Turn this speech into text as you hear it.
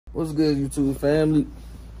What's good, YouTube family?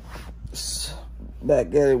 Back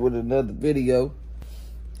at it with another video.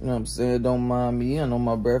 You know what I'm saying? Don't mind me. I know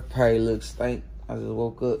my breath probably looks stank. I just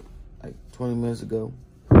woke up like 20 minutes ago.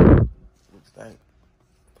 Looks stank.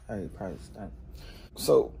 Probably stank.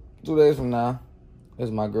 So 2 days from now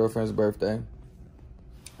is my girlfriend's birthday.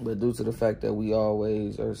 But due to the fact that we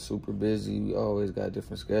always are super busy, we always got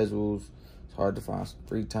different schedules. It's hard to find some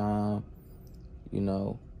free time. You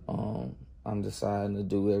know, I'm deciding to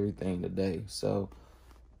do everything today. So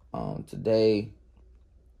today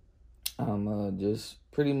I'm just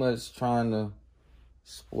pretty much trying to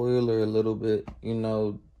spoil her a little bit. You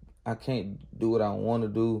know, I can't do what I want to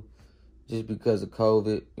do just because of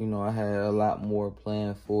COVID. You know, I had a lot more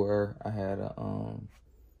planned for her. I had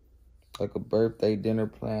like a birthday dinner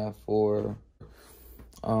planned for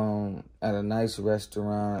her at a nice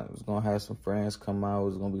restaurant. I was gonna have some friends come out. It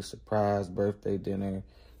was gonna be a surprise birthday dinner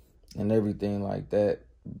and everything like that.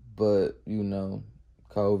 But, you know,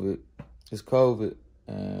 COVID is COVID.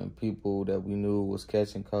 And people that we knew was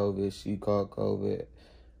catching COVID, she caught COVID.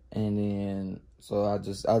 And then, so I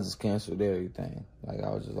just canceled everything. Like,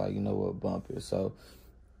 I was just like, you know what, bump it. So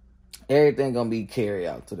everything gonna be carry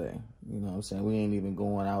out today. You know what I'm saying? We ain't even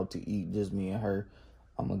going out to eat, just me and her.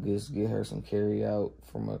 I'm gonna just get her some carry out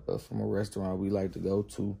from a restaurant we like to go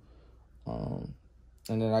to. And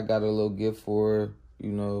then I got a little gift for her,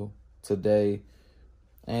 you know, today.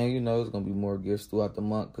 And, you know, there's going to be more gifts throughout the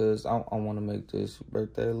month because I want to make this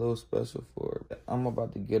birthday a little special for her. I'm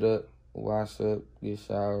about to get up, wash up, get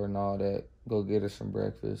showered and all that, go get her some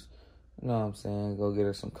breakfast. You know what I'm saying? Go get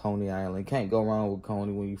her some Coney Island. Can't go wrong with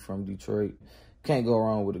Coney when you're from Detroit. Can't go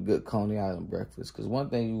wrong with a good Coney Island breakfast. Because one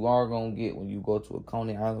thing you are going to get when you go to a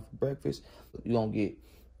Coney Island for breakfast, you're going to get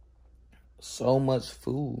so much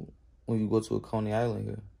food when you go to a Coney Island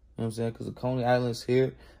here. You know what I'm saying? Because the Coney Islands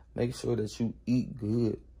here, make sure that you eat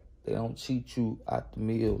good. They don't cheat you at the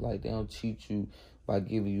meal. Like, they don't cheat you by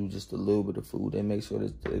giving you just a little bit of food. They make sure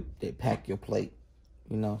that they pack your plate,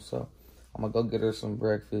 you know? So I'm going to go get her some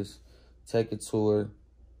breakfast, take it to her,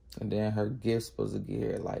 and then her gift's supposed to get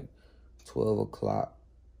here at like 12 o'clock.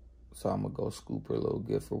 So I'm going to go scoop her a little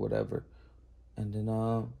gift or whatever. And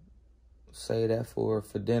then say that for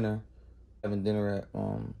dinner. Having dinner at,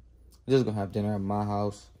 just going to have dinner at my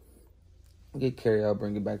house. Get carry out,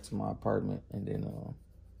 bring it back to my apartment, and then,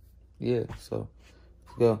 yeah, so,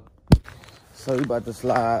 let's go. So, we about to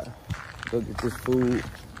slide, go get this food.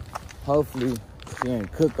 Hopefully, she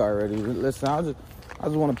ain't cooked already. Listen, I just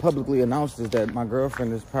want to publicly announce this, that my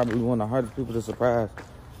girlfriend is probably one of the hardest people to surprise.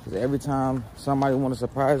 Because every time somebody want to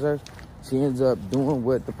surprise her, she ends up doing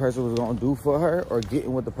what the person was going to do for her or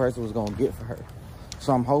getting what the person was going to get for her.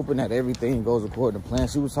 So, I'm hoping that everything goes according to plan.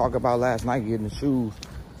 She was talking about last night getting the shoes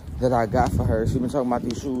that I got for her. She's been talking about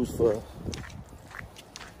these shoes for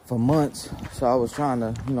months. So I was trying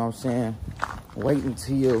to, you know what I'm saying, wait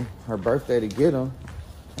until her birthday to get them.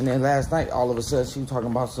 And then last night, all of a sudden, she was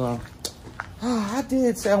talking about some, I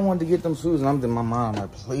did say I wanted to get them shoes. And I'm in my mind,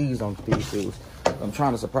 like, please don't get these shoes. I'm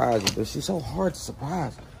trying to surprise her, but she's so hard to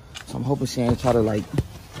surprise. So I'm hoping she ain't try to, like,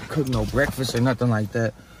 cook no breakfast or nothing like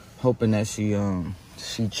that. Hoping that she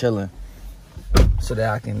chilling, so that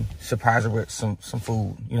I can surprise her with some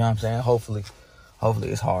food. You know what I'm saying? Hopefully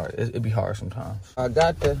it's hard. It'd be hard sometimes. I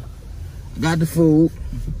got the food.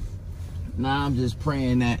 Now I'm just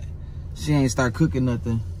praying that she ain't start cooking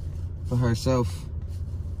nothing for herself.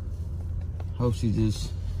 Hope she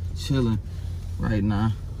just chilling right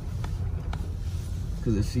now.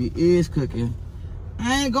 Cause if she is cooking,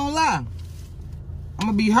 I ain't gonna lie, I'm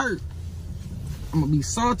gonna be hurt. I'm gonna be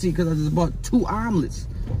salty because I just bought 2 omelets.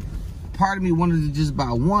 Part of me wanted to just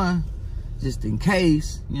buy one, just in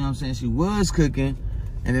case, you know what I'm saying, she was cooking,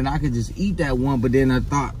 and then I could just eat that one. But then I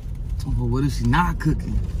thought, well, what if she not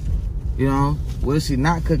cooking? You know, what if she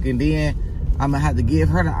not cooking? Then I'm gonna have to give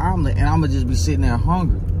her the omelet, and I'm gonna just be sitting there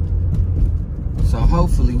hungry. So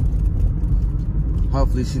hopefully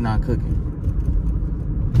she not cooking.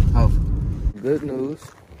 Hopefully. Good news,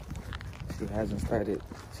 she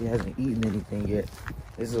hasn't eaten anything yet.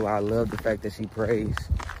 This is why I love the fact that she prays.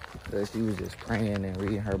 Because she was just praying and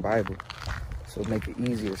reading her Bible. So it make it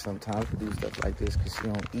easier sometimes to do stuff like this, because she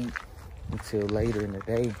don't eat until later in the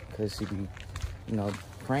day, because she be, you know,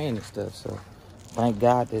 praying and stuff. So thank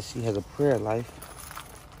God that she has a prayer life.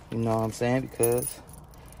 You know what I'm saying? Because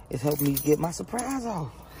it's helping me get my surprise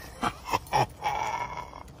off.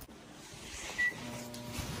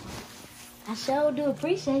 I sure do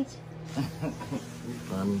appreciate you. You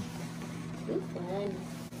funny. You funny.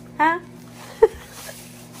 Huh?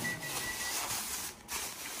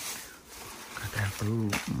 Got that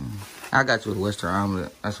food. I got you a Western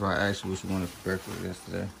omelet. That's why I asked you what you wanted for breakfast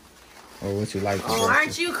yesterday. Or what you like for breakfast.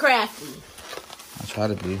 Aren't you crafty? I try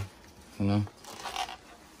to be, you know.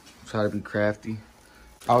 Try to be crafty.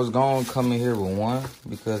 I was going to come in here with one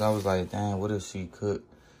because I was like, dang, what if she cooked?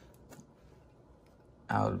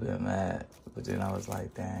 I would have been mad. But then I was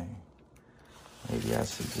like, dang, maybe I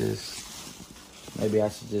should just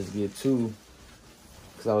get two.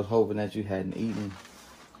 Because I was hoping that you hadn't eaten.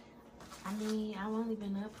 I mean, I've only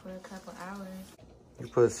been up for a couple hours. You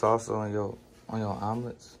put salsa on your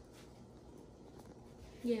omelets?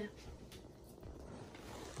 Yeah.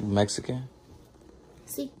 You Mexican?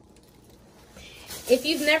 See? If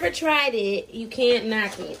you've never tried it, you can't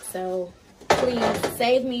knock it. So, please,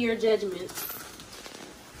 save me your judgment.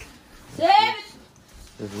 Save it!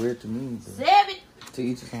 It's weird to me. Save it! To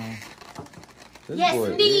each his own. This Yes,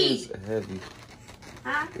 boy indeed. is heavy.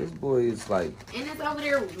 Huh? This boy is like... And it's over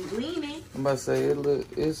there leaning. I'm about to say,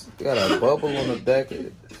 it's got a bubble on the back.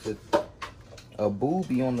 A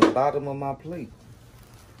boobie on the bottom of my plate.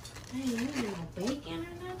 Hey, you didn't no bacon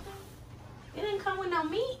or nothing? It didn't come with no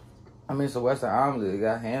meat. I mean, it's a Western omelet. It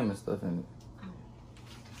got ham and stuff in it.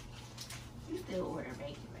 You still order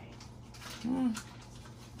bacon, right?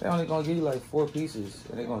 They only gonna give you like 4 pieces.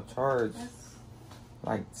 And they're gonna charge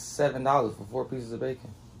like $7 for 4 pieces of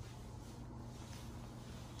bacon.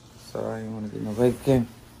 So I ain't wanna get no bacon.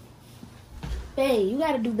 Hey, you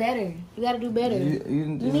gotta do better. You gotta do better. You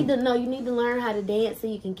need to know. You need to learn how to dance so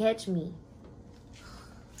you can catch me.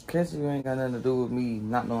 Catching you ain't got nothing to do with me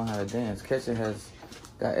not knowing how to dance. Catching has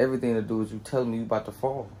got everything to do with you telling me you about to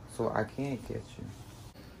fall. So I can't catch you.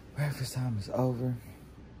 Breakfast time is over.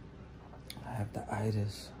 I have the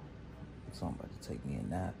itis. So I'm about to take me a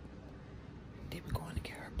nap. Then we're going to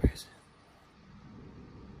get her present.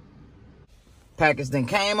 Package then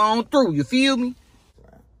came on through, you feel me?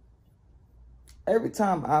 Every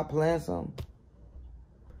time I plan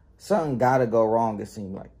something gotta go wrong, it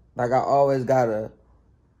seems like. Like I always gotta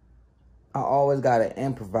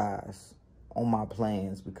improvise on my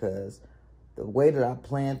plans because the way that I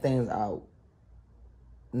plan things out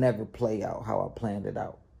never play out how I planned it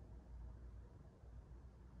out.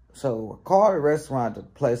 So I called the restaurant to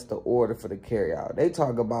place the order for the carryout. They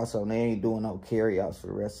talk about something, they ain't doing no carryouts for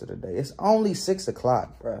the rest of the day. It's only 6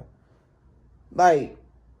 o'clock, bro. Like,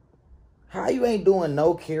 how you ain't doing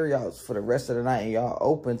no carryouts for the rest of the night and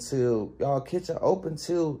y'all kitchen open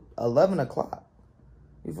till 11 o'clock?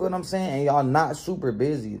 You feel what I'm saying? And y'all not super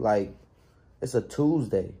busy. Like, it's a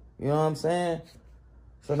Tuesday. You know what I'm saying?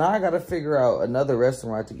 So now I got to figure out another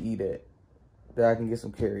restaurant to eat at that I can get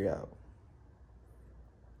some carryout.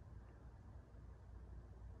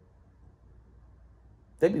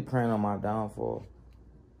 They be praying on my downfall.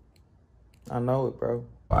 I know it, bro.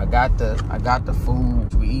 I got the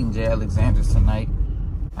food. We eating J. Alexander's tonight.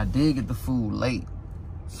 I did get the food late,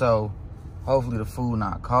 so hopefully the food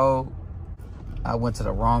not cold. I went to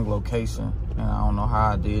the wrong location, and I don't know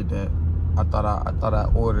how I did that. I thought I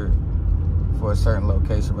ordered for a certain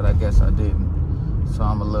location, but I guess I didn't. So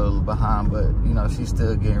I'm a little behind, but you know, she's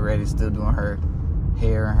still getting ready, still doing her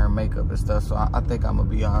hair and her makeup and stuff. So I think I'm gonna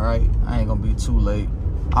be all right. I ain't gonna be too late.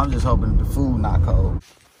 I'm just hoping the food not cold.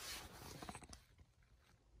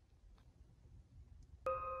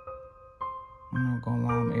 I'm not gonna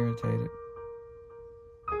lie, I'm irritated.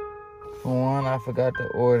 For one, I forgot to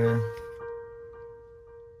order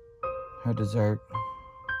her dessert.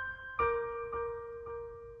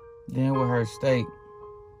 Then with her steak,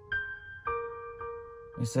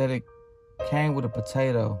 it said it came with a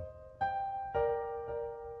potato.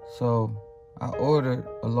 So I ordered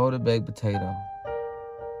a loaded baked potato.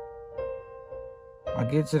 I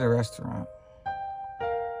get to the restaurant.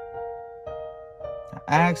 I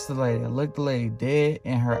asked the lady, I looked the lady dead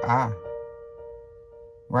in her eye,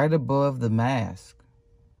 right above the mask,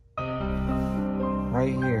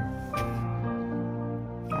 right here.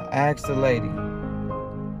 I asked the lady,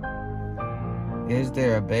 is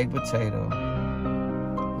there a baked potato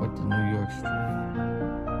with the New York strip?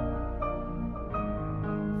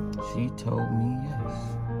 She told me yes.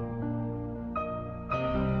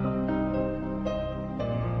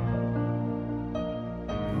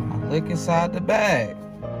 Look inside the bag.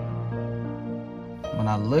 When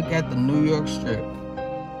I look at the New York strip,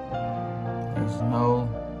 there's no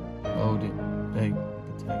loaded baked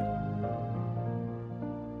potato.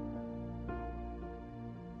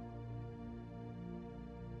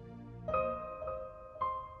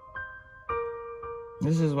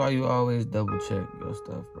 This is why you always double check your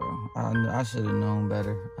stuff, bro. I should have known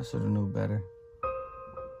better. I should have knew better.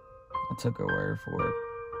 I took her word for it.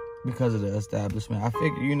 Because of the establishment. I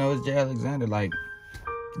figure, you know, it's J. Alexander. Like,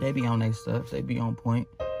 they be on their stuff. They be on point.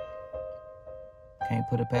 Can't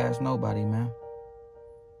put it past nobody, man.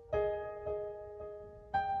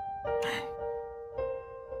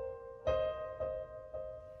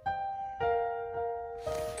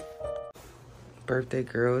 Birthday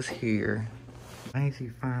girl's here. Ain't she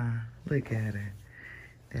fine? Look at her.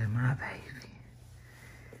 That's my baby.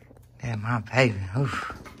 That's my baby.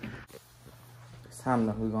 Oof. It's time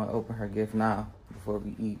that we're gonna open her gift now before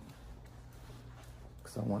we eat.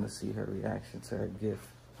 Cause I wanna see her reaction to her gift.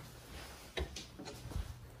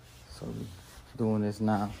 So we doing this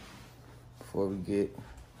now before we get,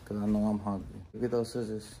 cause I know I'm hungry. Look at those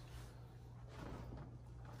scissors.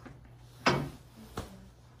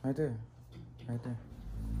 Right there. Right there.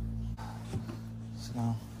 So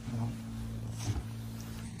now,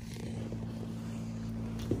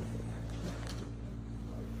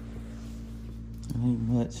 ain't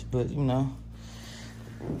much, but you know,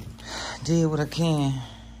 did what I can,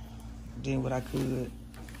 did what I could.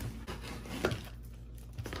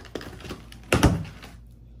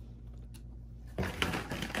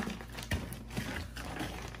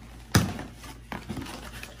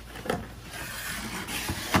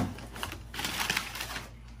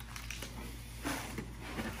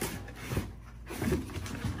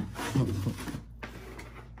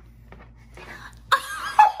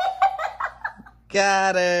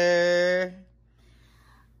 Got her.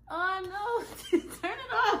 Oh no, turn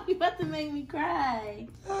it off. You about to make me cry.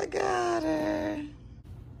 I got her.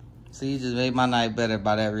 So you just made my night better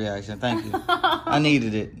by that reaction. Thank you. I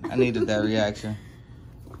needed it. I needed that reaction.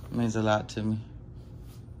 It means a lot to me.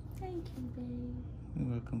 Thank you, babe. You're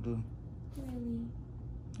welcome, boo. Really?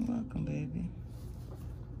 You're welcome, baby.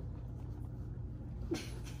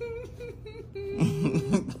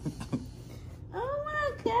 Oh my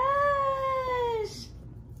gosh.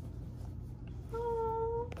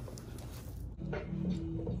 Oh.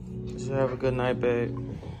 Did you have a good night, babe?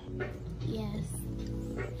 Yes.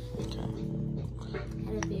 Okay.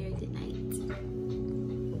 Had a very good night.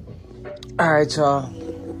 All right, y'all.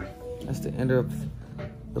 That's the end of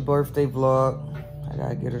the birthday vlog. I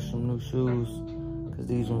gotta get her some new shoes because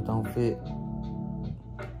these ones don't fit.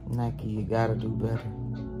 Nike, you gotta do better.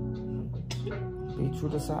 Be true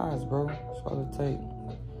to size, bro. That's all it takes.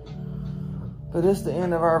 But it's the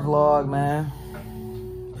end of our vlog, man.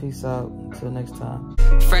 Peace out. Until next time.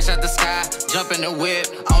 Fresh out the sky, jump in the whip,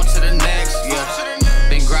 on to the next, yeah.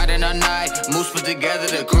 Been grinding all night, moves put together,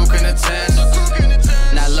 the crew can attest.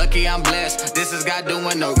 Not lucky, I'm blessed. This is God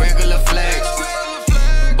doing no regular flex.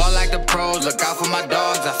 Ball like the pros, look out for my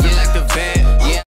dogs, I feel like the vet, yeah.